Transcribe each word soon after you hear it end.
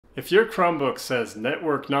If your Chromebook says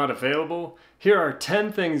network not available, here are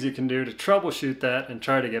 10 things you can do to troubleshoot that and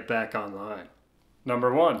try to get back online.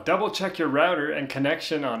 Number 1, double check your router and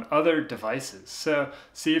connection on other devices. So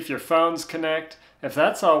see if your phones connect. If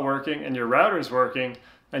that's all working and your router's working,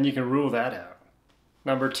 then you can rule that out.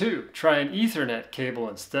 Number 2, try an Ethernet cable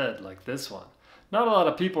instead, like this one. Not a lot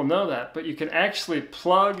of people know that, but you can actually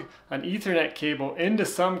plug an Ethernet cable into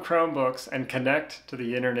some Chromebooks and connect to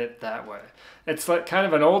the internet that way. It's like kind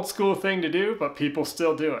of an old school thing to do, but people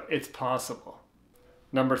still do it. It's possible.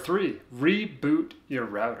 Number 3, reboot your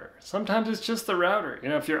router. Sometimes it's just the router.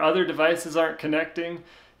 If your other devices aren't connecting,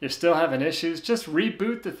 you're still having issues, just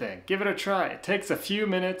reboot the thing. Give it a try. It takes a few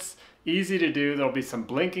minutes, easy to do. There'll be some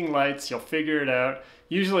blinking lights. You'll figure it out.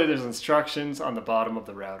 Usually there's instructions on the bottom of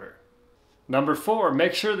the router. Number 4,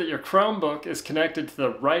 make sure that your Chromebook is connected to the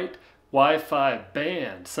right Wi-Fi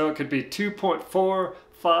band. So it could be 2.4,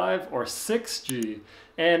 5, or 6G.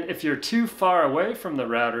 And if you're too far away from the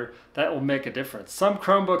router, that will make a difference. Some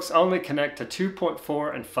Chromebooks only connect to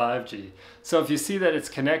 2.4 and 5G. So if you see that it's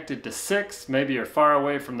connected to 6, maybe you're far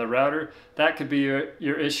away from the router, that could be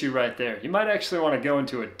your issue right there. You might actually want to go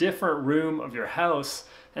into a different room of your house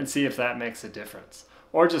and see if that makes a difference.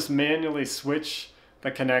 Or just manually switch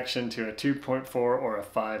the connection to a 2.4 or a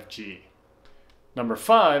 5G. Number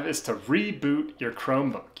 5 is to reboot your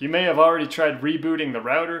Chromebook. You may have already tried rebooting the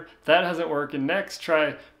router. If that hasn't worked, next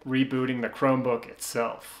try rebooting the Chromebook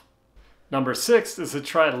itself. Number 6 is to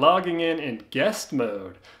try logging in guest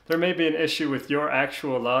mode. There may be an issue with your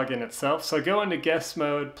actual login itself, so go into guest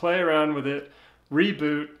mode, play around with it,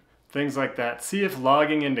 reboot, things like that. See if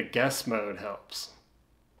logging into guest mode helps.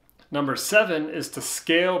 Number 7 is to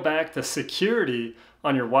scale back the security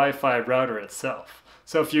on your Wi-Fi router itself.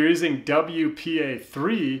 So if you're using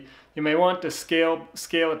WPA3, you may want to scale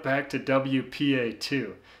it back to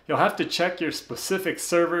WPA2. You'll have to check your specific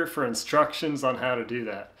server for instructions on how to do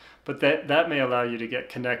that, but that may allow you to get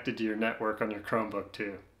connected to your network on your Chromebook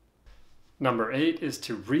too. Number 8 is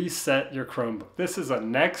to reset your Chromebook. This is a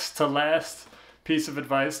next to last piece of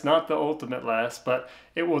advice, not the ultimate last, but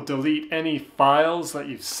it will delete any files that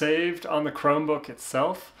you've saved on the Chromebook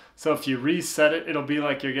itself. So if you reset it, it'll be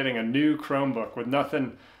like you're getting a new Chromebook with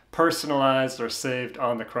nothing personalized or saved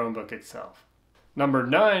on the Chromebook itself. Number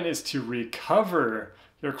 9 is to recover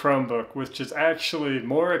your Chromebook, which is actually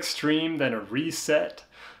more extreme than a reset.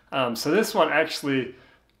 So this one actually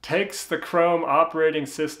takes the Chrome operating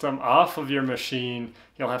system off of your machine.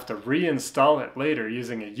 You'll have to reinstall it later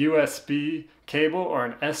using a USB cable or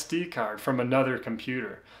an SD card from another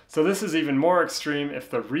computer. So this is even more extreme if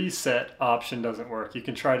the reset option doesn't work. You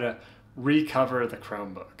can try to recover the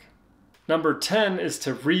Chromebook. Number 10 is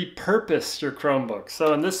to repurpose your Chromebook.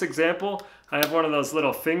 So in this example, I have one of those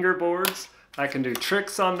little fingerboards. I can do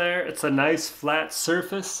tricks on there. It's a nice flat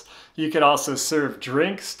surface. You could also serve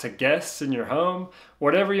drinks to guests in your home,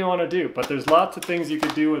 whatever you want to do. But there's lots of things you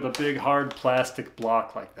could do with a big hard plastic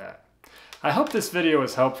block like that. I hope this video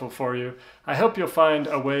was helpful for you. I hope you'll find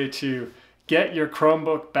a way to get your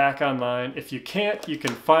Chromebook back online. If you can't, you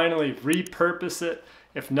can finally repurpose it.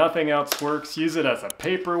 If nothing else works, use it as a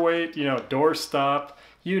paperweight, doorstop,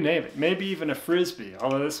 you name it. Maybe even a Frisbee,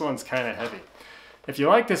 although this one's kind of heavy. If you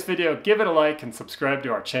like this video, give it a like and subscribe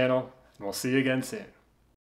to our channel, and we'll see you again soon.